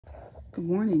Good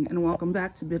morning and welcome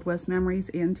back to Midwest Memories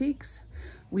Antiques.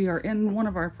 We are in one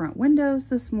of our front windows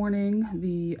this morning.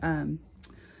 The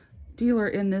dealer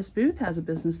in this booth has a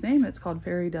business name. It's called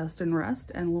Fairy Dust and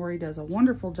Rust, and Lori does a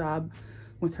wonderful job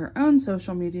with her own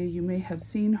social media. You may have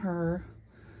seen her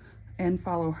and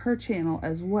follow her channel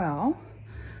as well.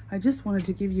 I just wanted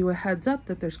to give you a heads up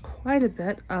that there's quite a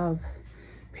bit of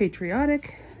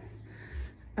patriotic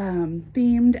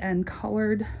themed and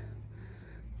colored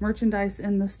merchandise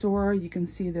in the store. You can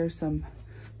see there's some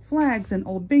flags and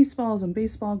old baseballs and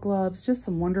baseball gloves, just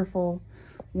some wonderful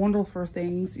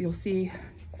things. You'll see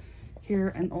here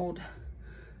an old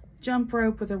jump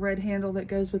rope with a red handle that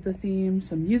goes with the theme,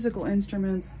 some musical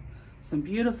instruments, some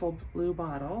beautiful blue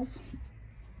bottles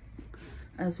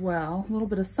as well. A little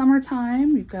bit of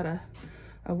summertime. We've got a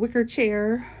wicker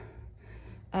chair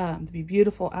to be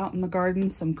beautiful out in the garden,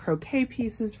 some croquet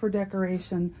pieces for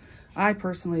decoration. I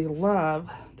personally love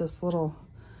this little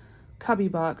cubby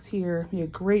box here. Be a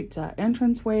great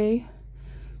entranceway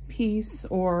piece,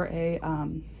 or a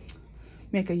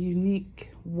make a unique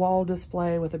wall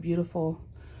display with a beautiful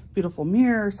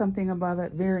mirror or something above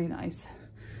it. Very nice.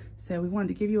 So we wanted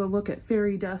to give you a look at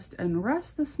Fairy Dust and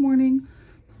Rust this morning.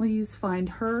 Please find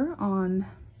her on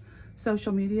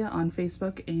social media, on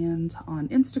Facebook and on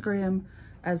Instagram,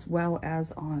 as well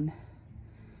as on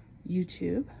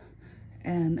YouTube.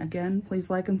 And again,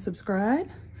 please like and subscribe.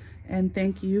 And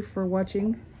thank you for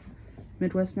watching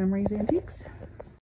Midwest Memories Antiques.